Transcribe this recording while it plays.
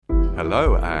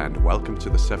Hello and welcome to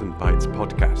the 7 Bites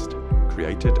podcast,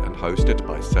 created and hosted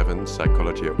by 7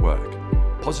 Psychology at Work.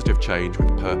 Positive change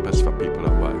with purpose for people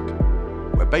at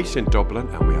work. We're based in Dublin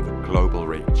and we have a global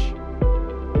reach.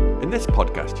 In this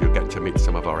podcast you'll get to meet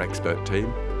some of our expert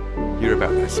team, hear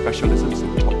about their specialisms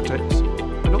and top tips,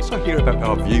 and also hear about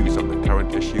our views on the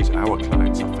current issues our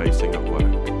clients are facing at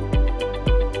work.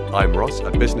 I'm Ross,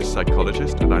 a business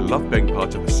psychologist, and I love being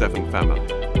part of the 7 family.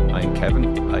 I'm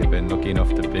Kevin. I've been lucky enough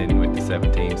to have been with the 7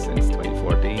 team since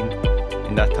 2014.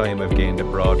 In that time I've gained a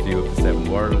broad view of the 7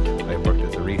 world. I've worked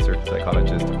as a research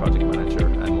psychologist, a project manager,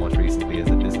 and most recently as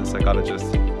a business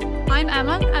psychologist. I'm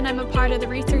Emma and I'm a part of the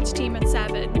research team at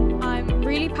 7. I'm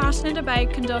really passionate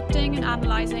about conducting and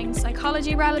analysing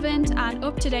psychology relevant and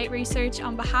up-to-date research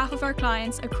on behalf of our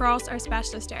clients across our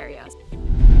specialist areas.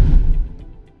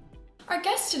 Our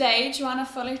guest today, Johanna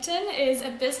Fullerton, is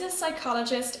a business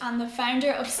psychologist and the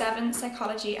founder of 7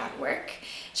 Psychology at Work.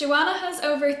 Johanna has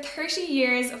over 30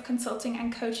 years of consulting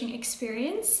and coaching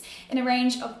experience in a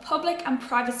range of public and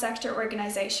private sector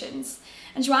organisations.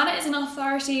 And Johanna is an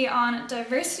authority on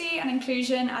diversity and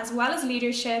inclusion as well as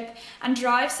leadership and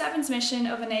drives 7's mission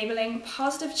of enabling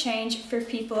positive change for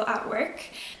people at work.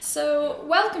 So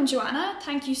welcome Johanna,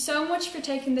 thank you so much for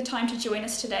taking the time to join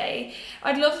us today.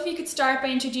 I'd love if you could start by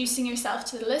introducing yourself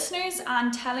to the listeners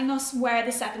and telling us where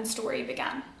the 7 story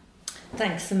began.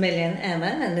 Thanks a million, Emma,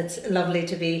 and it's lovely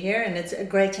to be here, and it's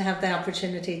great to have the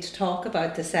opportunity to talk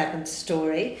about the 7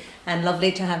 story, and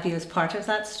lovely to have you as part of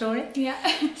that story. Yeah.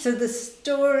 So the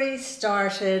story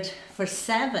started for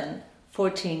 7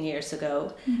 14 years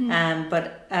ago,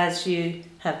 but as you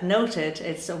have noted,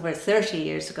 it's over 30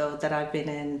 years ago that I've been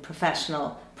in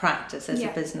professional practice as a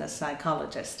business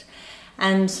psychologist.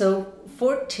 And so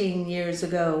 14 years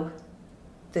ago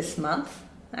this month,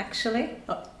 actually,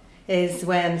 is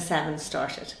when 7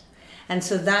 started. And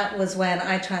so that was when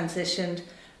I transitioned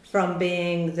from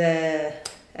being the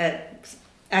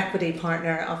equity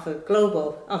partner of a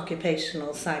global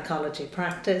occupational psychology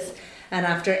practice, and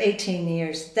after 18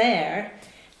 years there,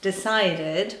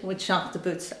 decided, which shocked the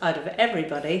boots out of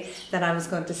everybody, that I was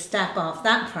going to step off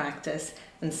that practice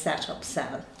and set up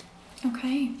 7.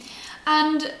 Okay.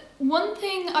 And one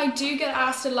thing I do get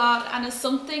asked a lot, and is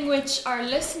something which our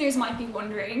listeners might be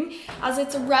wondering, as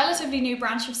it's a relatively new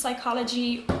branch of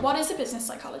psychology, what is a business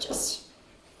psychologist?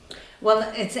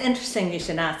 Well, it's interesting you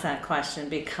should ask that question,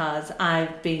 because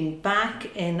I've been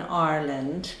back in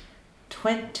Ireland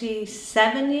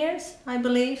 27 years, I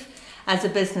believe, as a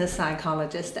business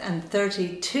psychologist, and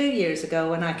 32 years ago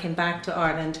when I came back to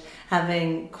Ireland,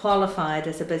 having qualified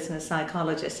as a business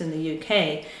psychologist in the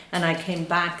UK, and I came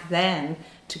back then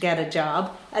to get a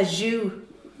job, as you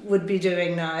would be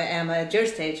doing now, Emma, at your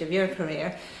stage of your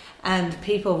career, and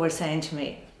people were saying to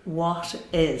me, what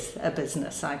is a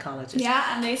business psychologist?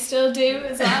 Yeah, and they still do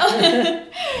as well.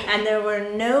 And there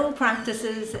were no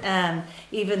practices,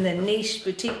 even the niche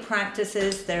boutique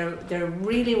practices, there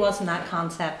really wasn't that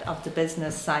concept of the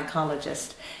business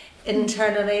psychologist,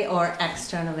 internally or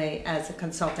externally as a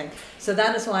consulting. So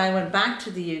that is why I went back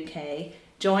to the UK,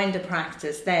 joined a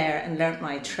practice there and learnt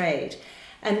my trade.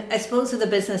 And I suppose as a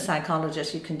business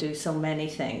psychologist you can do so many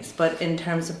things, but in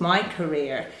terms of my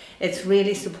career, it's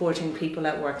really supporting people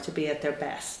at work to be at their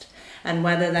best. And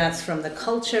whether that's from the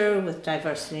culture with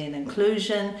diversity and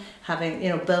inclusion, having,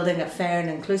 building a fair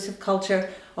and inclusive culture,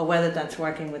 or whether that's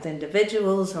working with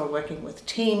individuals or working with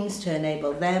teams to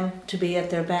enable them to be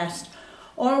at their best,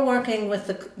 or working with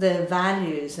the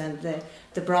values and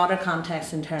the broader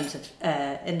context in terms of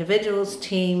individuals,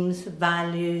 teams,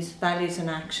 values and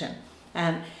action.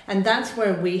 And that's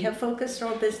where we have focused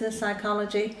our business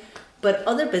psychology, but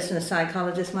other business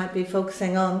psychologists might be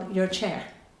focusing on your chair,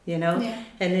 and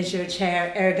is your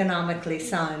chair ergonomically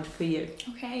sound for you?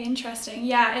 Okay, interesting.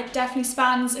 Yeah, it definitely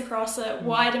spans across a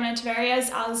wide amount of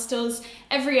areas, as does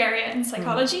every area in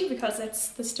psychology, because it's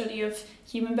the study of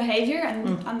human behaviour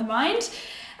and the mind.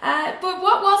 But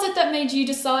what was it that made you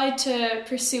decide to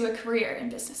pursue a career in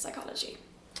business psychology?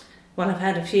 Well, I've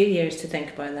had a few years to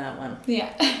think about that one.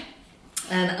 Yeah.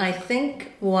 And I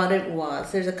think what it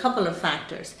was, there's a couple of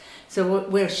factors. So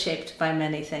we're shaped by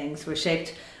many things. We're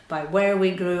shaped by where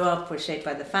we grew up, we're shaped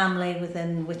by the family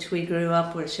within which we grew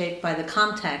up, we're shaped by the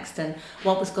context and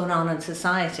what was going on in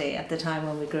society at the time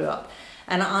when we grew up.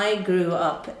 And I grew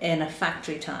up in a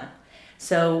factory town.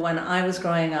 So when I was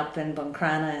growing up in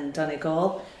Buncrana and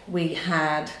Donegal, we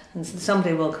had, and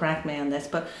somebody will correct me on this,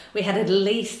 but we had at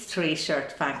least 3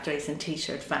 shirt factories and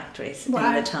t-shirt factories in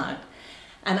the town.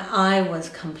 And I was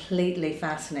completely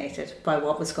fascinated by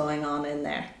what was going on in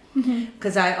there.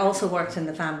 Because I also worked in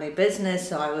the family business,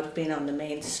 so I would have been on the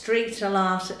main street a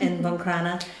lot in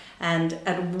Buncrana. And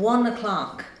at 1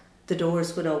 o'clock, the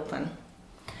doors would open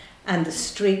and the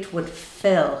street would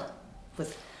fill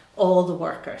with all the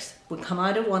workers. Would come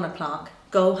out at 1 o'clock,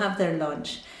 go have their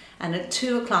lunch, and at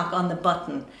 2 o'clock on the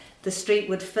button, the street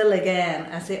would fill again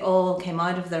as they all came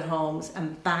out of their homes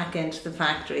and back into the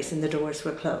factories, and the doors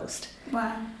were closed.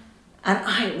 Wow. And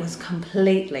I was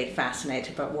completely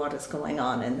fascinated by what is going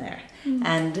on in there.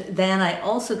 And then I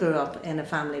also grew up in a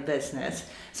family business,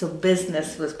 so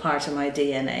business was part of my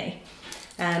DNA.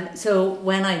 And so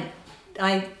when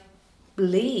I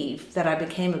believe that I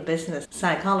became a business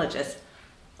psychologist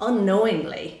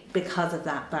unknowingly because of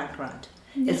that background.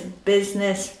 It's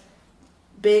business,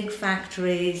 big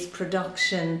factories,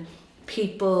 production,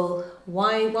 people.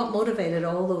 What motivated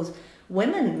all those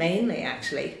women, mainly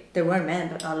actually, there were men,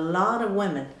 but a lot of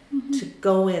women, to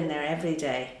go in there every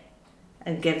day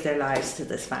and give their lives to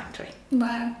this factory.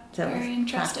 Wow, So very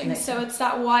interesting. fascinating. So it's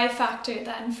that why factor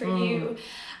then for you.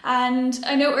 And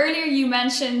I know earlier you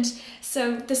mentioned,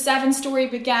 so the 7 story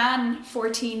began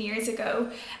 14 years ago,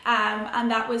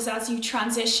 and that was as you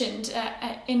transitioned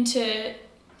into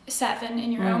 7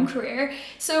 in your own career.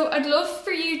 So I'd love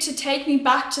for you to take me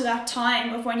back to that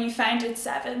time of when you founded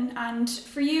 7, and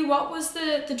for you, what was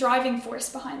the driving force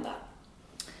behind that?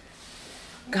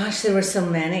 Gosh, there were so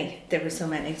many.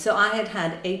 So I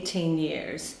had 18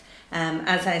 years.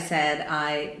 As I said,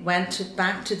 I went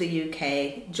back to the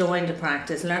UK, joined a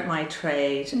practice, learnt my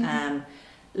trade,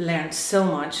 learnt so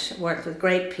much, worked with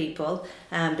great people,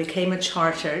 became a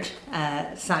chartered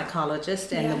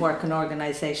psychologist in the work and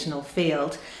organisational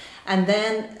field, and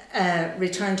then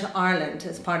returned to Ireland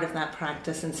as part of that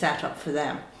practice and set up for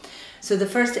them. So the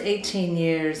first 18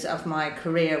 years of my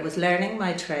career was learning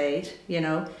my trade,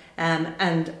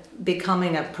 and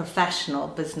becoming a professional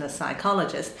business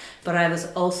psychologist, but I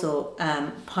was also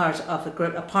part of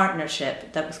a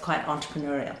partnership that was quite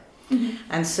entrepreneurial.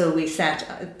 And so we set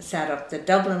up the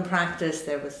Dublin practice.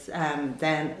 There was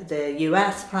then the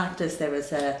US practice. There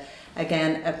was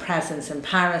again a presence in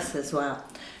Paris as well,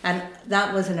 and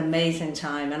that was an amazing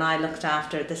time. And I looked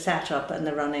after the setup and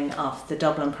the running of the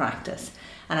Dublin practice,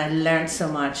 and I learned so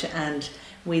much. And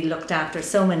we looked after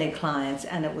so many clients,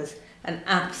 and it was an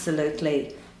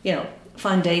absolutely,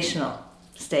 foundational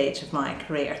stage of my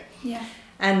career. Yeah.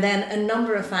 And then a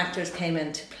number of factors came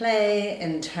into play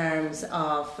in terms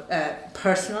of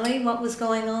personally what was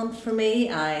going on for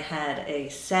me. I had a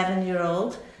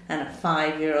 7-year-old and a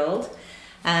 5-year-old,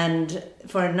 and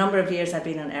for a number of years I've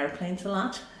been on airplanes a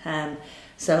lot.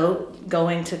 So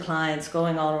going to clients,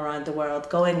 going all around the world,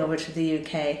 going over to the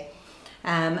UK.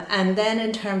 And then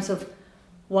in terms of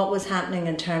what was happening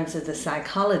in terms of the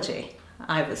psychology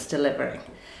I was delivering.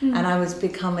 And I was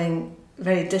becoming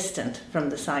very distant from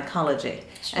the psychology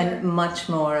and much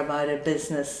more about a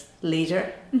business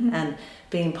leader and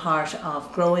being part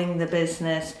of growing the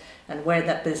business and where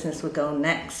that business would go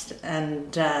next.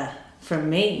 And for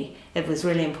me, it was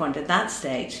really important at that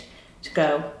stage to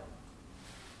go,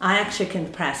 I actually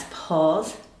can press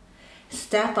pause,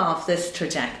 step off this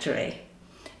trajectory,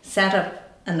 set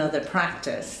up another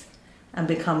practice, and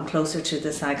become closer to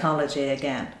the psychology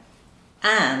again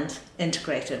and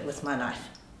integrate it with my life.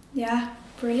 Yeah,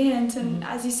 brilliant. And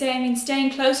as you say,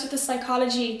 staying close with the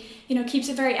psychology, keeps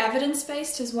it very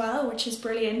evidence-based as well, which is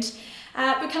brilliant.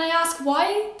 But can I ask,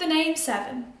 why the name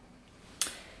 7?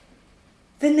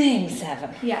 The name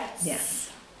 7? Yes.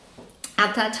 Yes.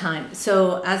 At that time,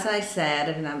 so as I said,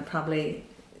 and I'm probably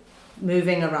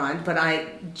moving around, but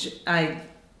I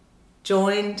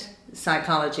joined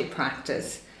psychology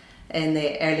practice in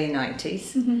the early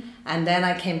 90s, and then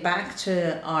I came back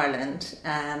to Ireland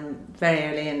very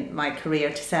early in my career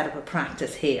to set up a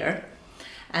practice here.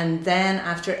 And then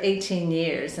after 18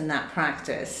 years in that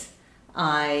practice,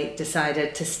 I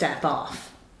decided to step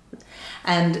off.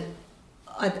 And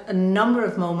at a number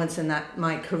of moments in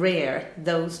my career,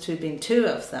 those two being 2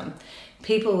 of them,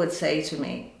 people would say to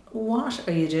me, "What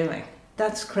are you doing?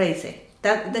 That's crazy.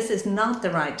 This is not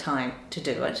the right time to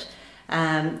do it.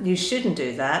 You shouldn't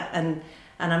do that, and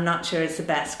I'm not sure it's the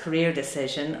best career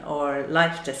decision or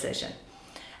life decision."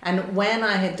 And when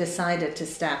I had decided to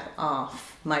step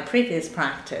off my previous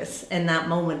practice, in that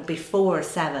moment before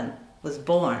 7 was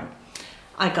born,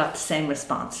 I got the same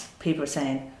response. People were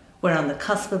saying, "We're on the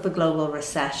cusp of a global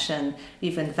recession.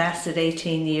 You've invested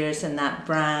 18 years in that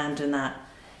brand and that,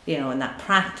 in that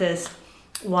practice.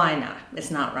 Why not?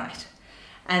 It's not right."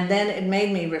 And then it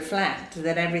made me reflect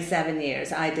that every 7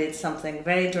 years I did something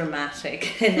very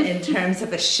dramatic in terms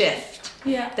of a shift.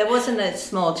 Yeah. There wasn't a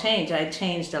small change. I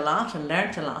changed a lot and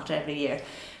learnt a lot every year.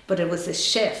 But it was a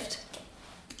shift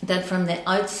that from the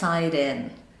outside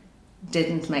in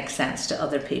didn't make sense to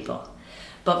other people.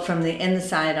 But from the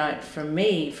inside out, for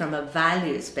me, from a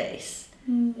values base,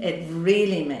 it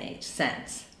really made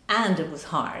sense. And it was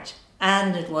hard.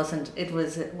 And it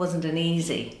wasn't an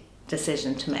easy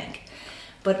decision to make.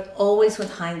 But always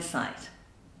with hindsight,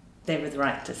 they were the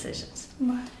right decisions.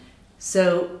 Wow.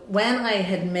 So when I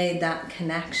had made that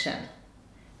connection,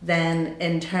 then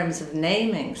in terms of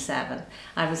naming Seven,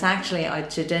 I was actually out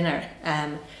to dinner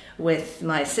with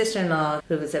my sister-in-law,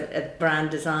 who was a brand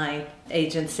design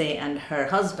agency, and her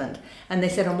husband. And they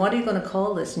said, and what are you going to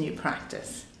call this new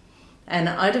practice? And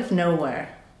out of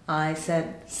nowhere, I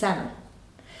said 7.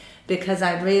 Because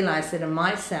I realised that in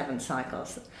my 7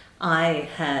 cycles, I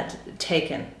had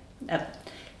taken a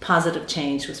positive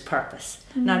change with purpose.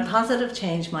 Now, positive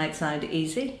change might sound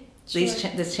easy. Sure.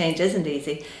 This change isn't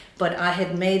easy, but I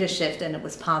had made a shift and it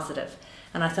was positive.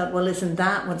 And I thought, well, isn't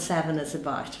that what 7 is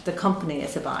about? The company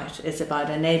is about. It's about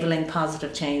enabling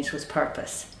positive change with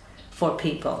purpose for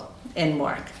people in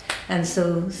work. And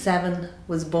so 7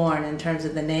 was born in terms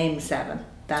of the name 7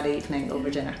 that evening over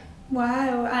dinner.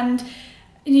 Wow. And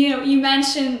you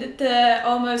mentioned the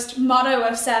almost motto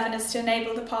of 7 is to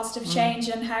enable the positive change,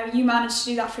 and how you managed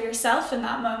to do that for yourself in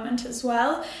that moment as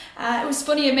well. It was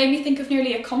funny, it made me think of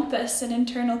nearly a compass, an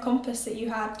internal compass that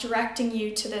you had directing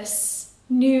you to this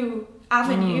new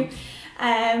avenue.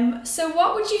 So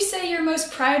what would you say you're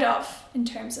most proud of in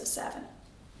terms of 7?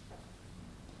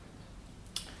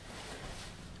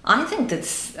 I think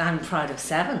that I'm proud of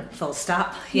 7, full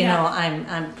stop. You know,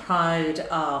 I'm proud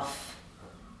of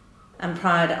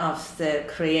the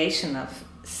creation of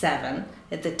 7,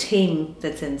 the team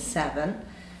that's in 7,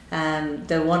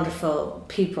 the wonderful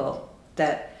people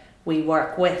that we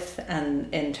work with,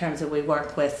 and in terms of we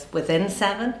work with within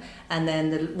 7, and then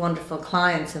the wonderful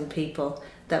clients and people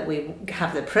that we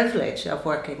have the privilege of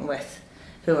working with,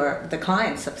 who are the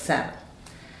clients of 7.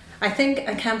 I think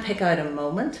I can't pick out a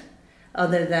moment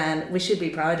other than we should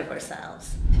be proud of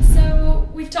ourselves. So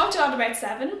we've talked a lot about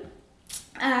 7.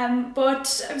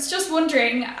 But I was just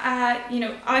wondering,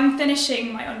 I'm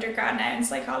finishing my undergrad now in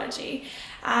psychology,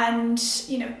 and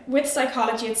with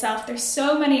psychology itself, there's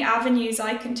so many avenues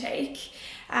I can take,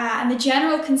 and the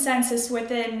general consensus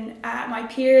within my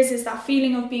peers is that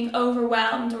feeling of being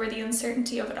overwhelmed or the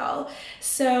uncertainty of it all.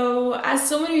 So as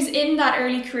someone who's in that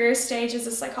early career stage as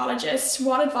a psychologist,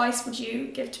 what advice would you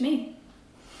give to me?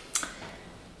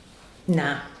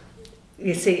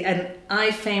 You see, and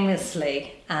I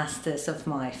famously asked this of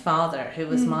my father, who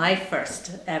was my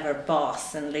first ever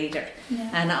boss and leader.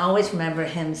 And I always remember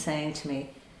him saying to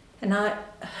me, now,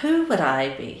 who would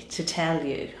I be to tell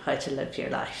you how to live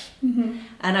your life?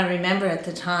 And I remember at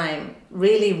the time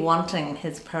really wanting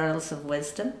his pearls of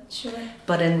wisdom. Sure.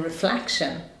 But in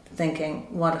reflection,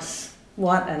 thinking, what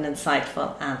an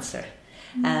insightful answer.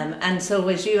 And so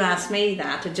as you ask me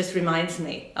that, it just reminds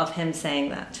me of him saying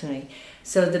that to me.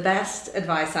 So the best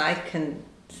advice I can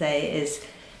say is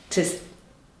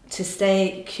to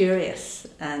stay curious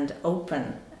and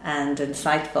open and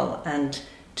insightful, and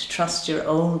to trust your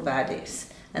own values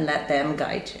and let them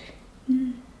guide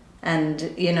you. And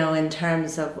in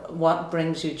terms of what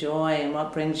brings you joy and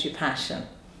what brings you passion,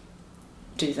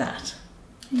 do that.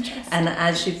 Interesting. And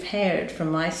as you've heard from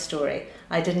my story,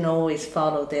 I didn't always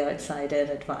follow the outside in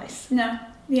advice. No.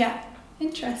 Yeah.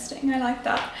 Interesting. I like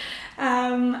that.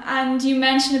 And you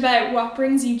mentioned about what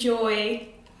brings you joy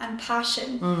and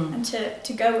passion, and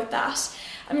to go with that.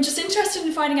 I'm just interested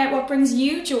in finding out what brings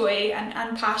you joy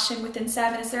and passion within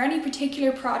 7. Is there any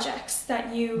particular projects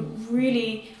that you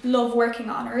really love working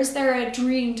on, or is there a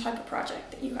dream type of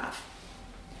project that you have?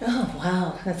 Oh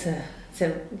wow, that's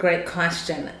a great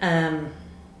question.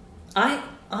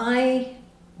 I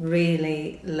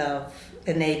really love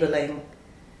enabling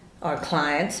our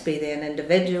clients, be they an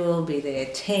individual, be they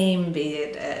a team, be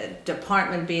it a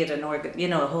department, be it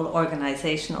a whole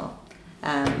organizational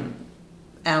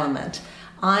element.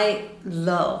 I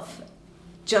love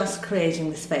just creating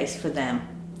the space for them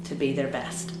to be their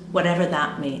best, whatever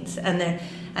that means. And then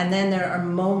there are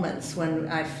moments when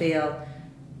I feel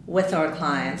with our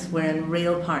clients we're in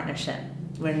real partnership,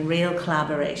 we're in real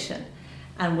collaboration,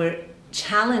 and we're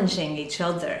challenging each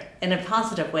other in a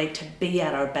positive way to be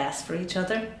at our best for each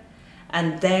other.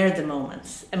 And they're the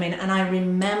moments. And I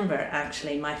remember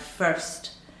actually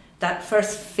that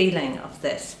first feeling of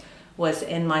this was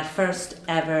in my first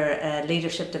ever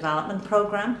leadership development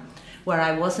program, where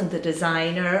I wasn't the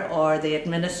designer or the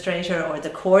administrator or the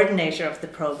coordinator of the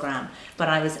program, but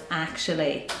I was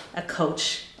actually a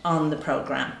coach on the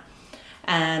program.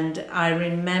 And I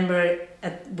remember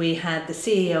we had the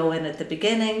CEO in at the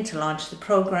beginning to launch the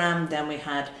program, then we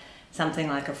had something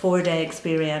like a 4-day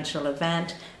experiential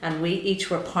event, and we each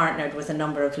were partnered with a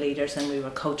number of leaders and we were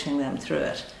coaching them through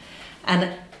it.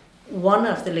 And one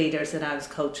of the leaders that I was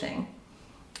coaching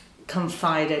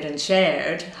confided and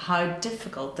shared how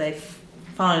difficult they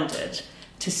found it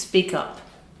to speak up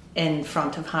in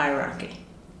front of hierarchy.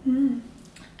 And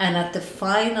at the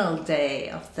final day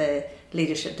of the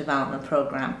leadership development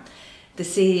program, the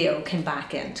CEO came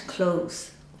back in to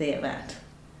close the event.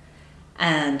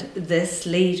 And this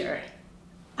leader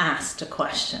asked a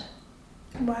question.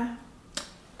 Wow.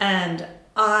 And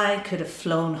I could have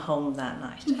flown home that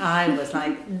night. I was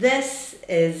like, this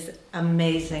is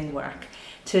amazing work.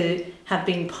 To have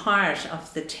been part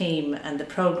of the team and the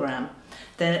program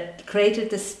that created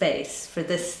the space for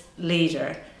this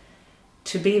leader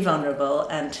to be vulnerable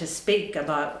and to speak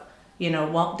about,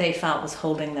 what they felt was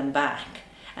holding them back,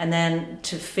 and then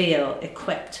to feel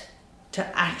equipped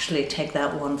to actually take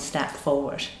that one step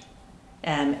forward,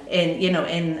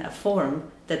 in a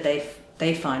form that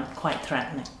they found quite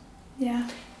threatening. Yeah.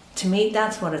 To me,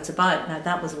 that's what it's about. Now,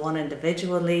 that was one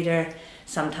individual leader.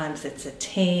 Sometimes it's a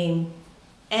team.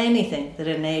 Anything that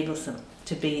enables them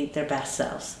to be their best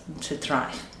selves, to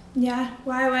thrive. Yeah.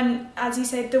 Wow. And as you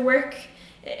said, the work,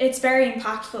 it's very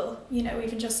impactful.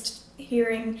 Even just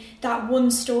hearing that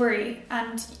one story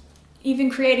and even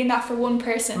creating that for one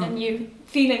person, and you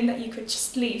feeling that you could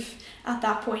just leave at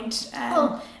that point.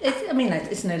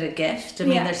 Isn't it a gift?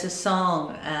 There's a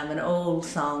song, an old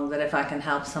song, that if I can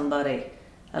help somebody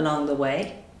along the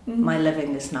way, my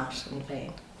living is not in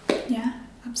vain. Yeah,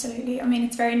 absolutely.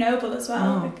 It's very noble as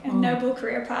well, a noble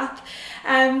career path.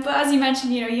 But as you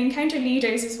mentioned, you encounter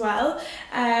leaders as well.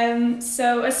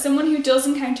 So as someone who does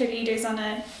encounter leaders on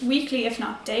a weekly, if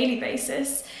not daily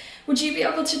basis, would you be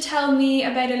able to tell me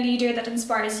about a leader that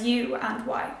inspires you and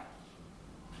why?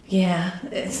 Yeah,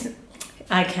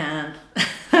 I can.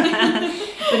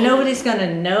 But nobody's going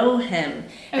to know him.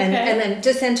 Okay. And then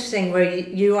just interesting where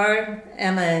you are,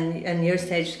 Emma, in your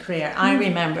stage of career. I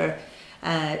remember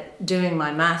doing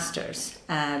my master's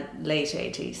late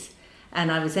 80s,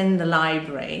 and I was in the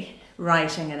library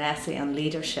writing an essay on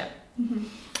leadership.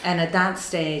 And at that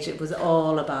stage it was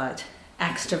all about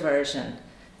extroversion,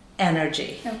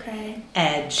 energy,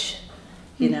 edge,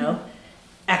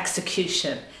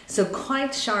 execution. So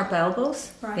quite sharp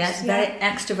elbows, right, yes, very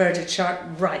extroverted, sharp,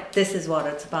 right, this is what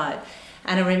it's about.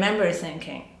 And I remember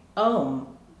thinking, oh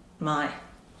my,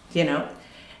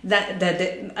 that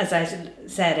as I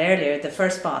said earlier, the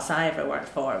first boss I ever worked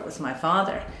for was my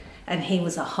father, and he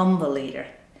was a humble leader,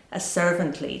 a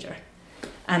servant leader.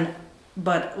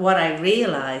 But what I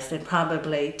realised, and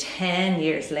probably 10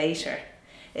 years later,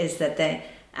 is that the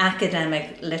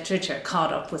academic literature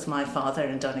caught up with my father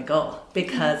in Donegal,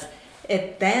 because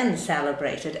it then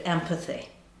celebrated empathy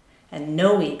and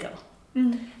no ego.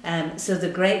 So the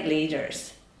great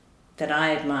leaders that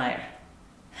I admire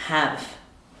have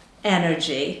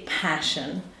energy,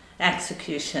 passion,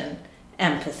 execution,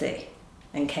 empathy,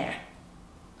 and care.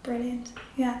 Brilliant.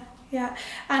 Yeah.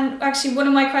 And actually, one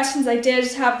of my questions I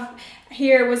did have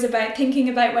here was about thinking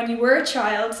about when you were a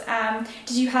child.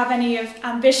 Did you have any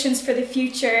ambitions for the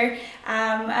future?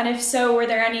 And if so, were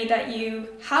there any that you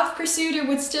have pursued or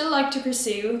would still like to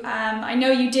pursue? I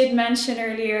know you did mention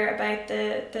earlier about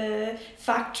the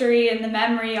factory and the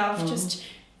memory of just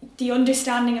the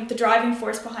understanding of the driving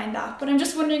force behind that. But I'm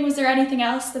just wondering, was there anything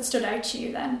else that stood out to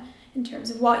you then in terms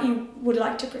of what you would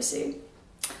like to pursue?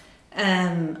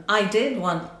 I did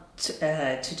want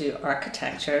to do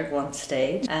architecture at one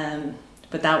stage,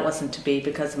 but that wasn't to be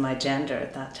because of my gender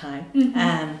at that time.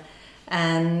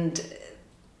 And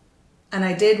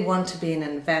I did want to be an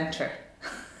inventor.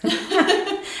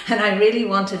 And I really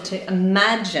wanted to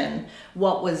imagine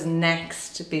what was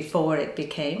next before it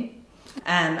became.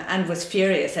 And was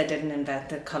furious I didn't invent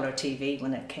the colour TV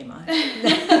when it came out.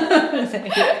 There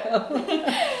you go.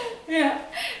 Yeah,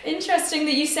 interesting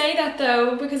that you say that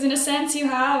though, because in a sense you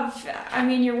have,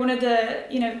 you're one of the,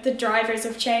 the drivers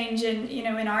of change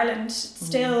in Ireland.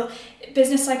 Still,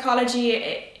 business psychology,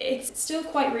 it's still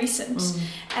quite recent.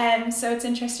 So it's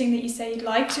interesting that you say you'd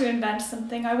like to invent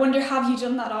something. I wonder, have you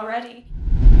done that already?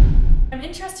 I'm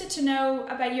interested to know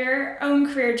about your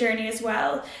own career journey as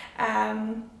well.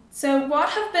 So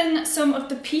what have been some of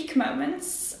the peak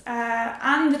moments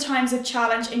and the times of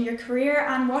challenge in your career,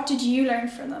 and what did you learn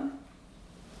from them?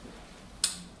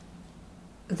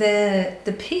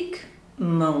 The peak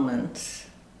moments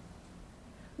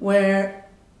where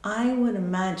I would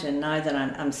imagine, now that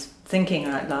I'm thinking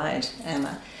out loud,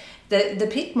 Emma, the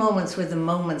peak moments were the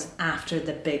moments after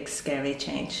the big scary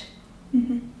change.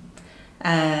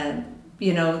 That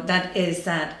is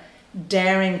that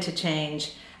daring to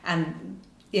change and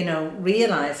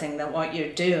realizing that what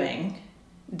you're doing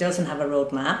doesn't have a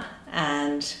roadmap,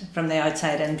 and from the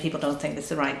outside in, people don't think it's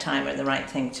the right time or the right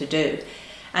thing to do.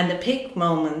 And the peak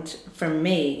moment for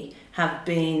me have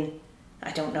been,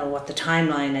 I don't know what the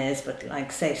timeline is, but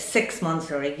like say 6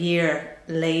 months or a year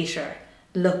later,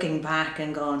 looking back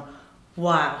and going,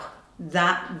 wow,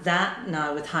 that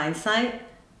now with hindsight,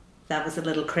 that was a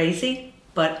little crazy,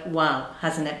 but wow,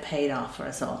 hasn't it paid off for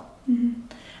us all?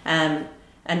 Mm-hmm.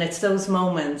 And it's those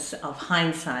moments of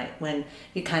hindsight when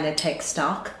you kind of take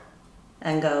stock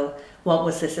and go, what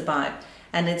was this about?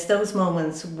 And it's those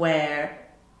moments where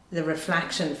the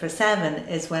reflection for 7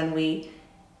 is when we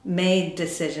made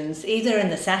decisions, either in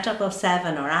the setup of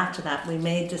 7 or after that, we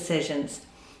made decisions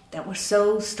that were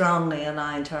so strongly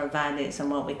aligned to our values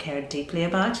and what we cared deeply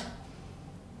about.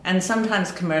 And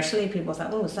sometimes commercially people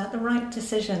thought, oh, is that the right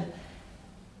decision?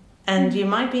 And you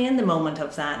might be in the moment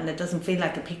of that and it doesn't feel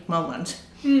like a peak moment.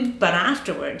 But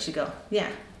afterwards you go,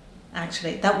 yeah,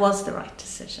 actually that was the right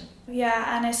decision.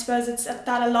 Yeah, and I suppose it's that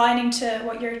aligning to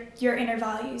what your inner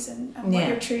values and what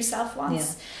your true self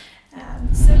wants.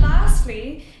 Yeah. So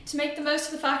lastly, to make the most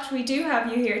of the fact we do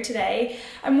have you here today,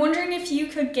 I'm wondering if you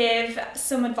could give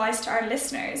some advice to our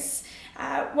listeners.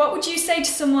 What would you say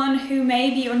to someone who may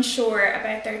be unsure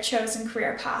about their chosen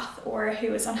career path or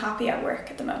who is unhappy at work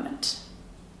at the moment?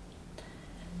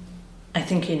 I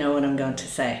think you know what I'm going to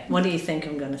say. What do you think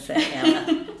I'm going to say,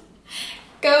 Emma?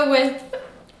 Go with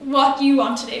what you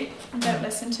want to do and don't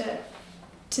listen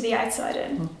to the outside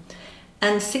in.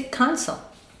 And seek counsel.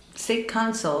 Seek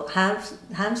counsel.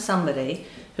 Have somebody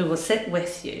who will sit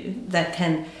with you that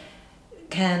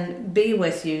can be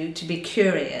with you to be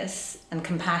curious and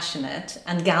compassionate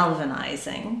and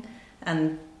galvanizing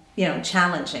and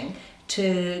challenging,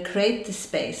 to create the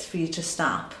space for you to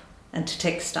stop and to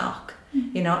take stock.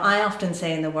 I often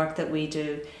say in the work that we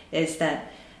do is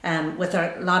that with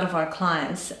a lot of our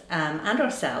clients and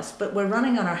ourselves, but we're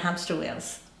running on our hamster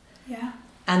wheels. Yeah.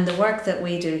 And the work that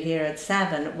we do here at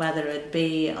 7, whether it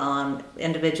be on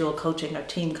individual coaching or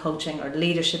team coaching or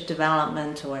leadership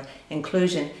development or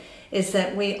inclusion, is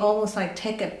that we almost like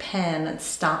take a pen and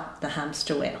stop the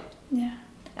hamster wheel. Yeah.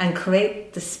 And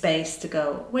create the space to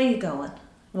go, where are you going?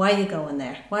 Why are you going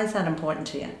there? Why is that important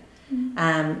to you?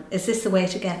 Is this the way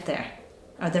to get there?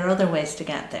 Are there other ways to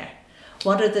get there?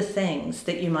 What are the things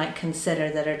that you might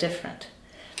consider that are different?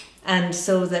 And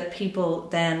so that people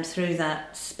then through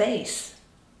that space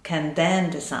can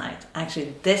then decide,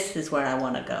 actually this is where I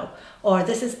want to go, or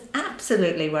this is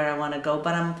absolutely where I want to go,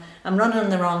 but I'm running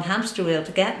on the wrong hamster wheel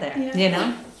to get there.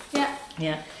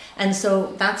 Yeah. And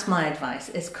so that's my advice,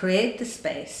 is create the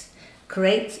space,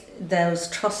 create those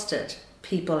trusted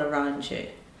people around you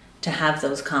to have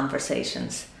those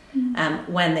conversations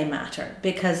when they matter,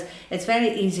 because it's very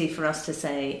easy for us to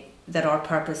say that our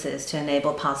purpose is to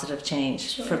enable positive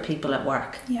change for people at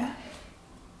work. Yeah.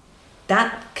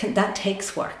 That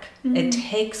takes work. It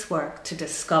takes work to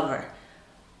discover,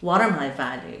 what are my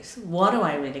values? What do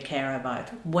I really care about?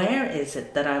 Where is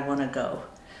it that I want to go?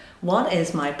 What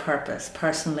is my purpose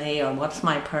personally, or what's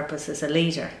my purpose as a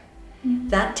leader?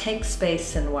 That takes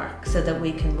space and work so that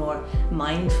we can more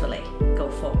mindfully go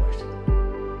forward.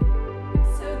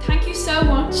 So thank you so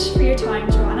much for your time,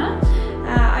 Johanna.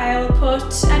 I'll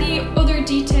put any other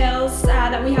details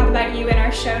that we have about you in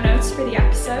our show notes for the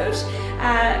episode.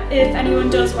 If anyone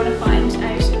does want to find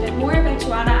out a bit more about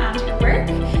Johanna and her work.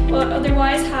 But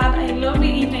otherwise, have a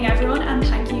lovely evening, everyone.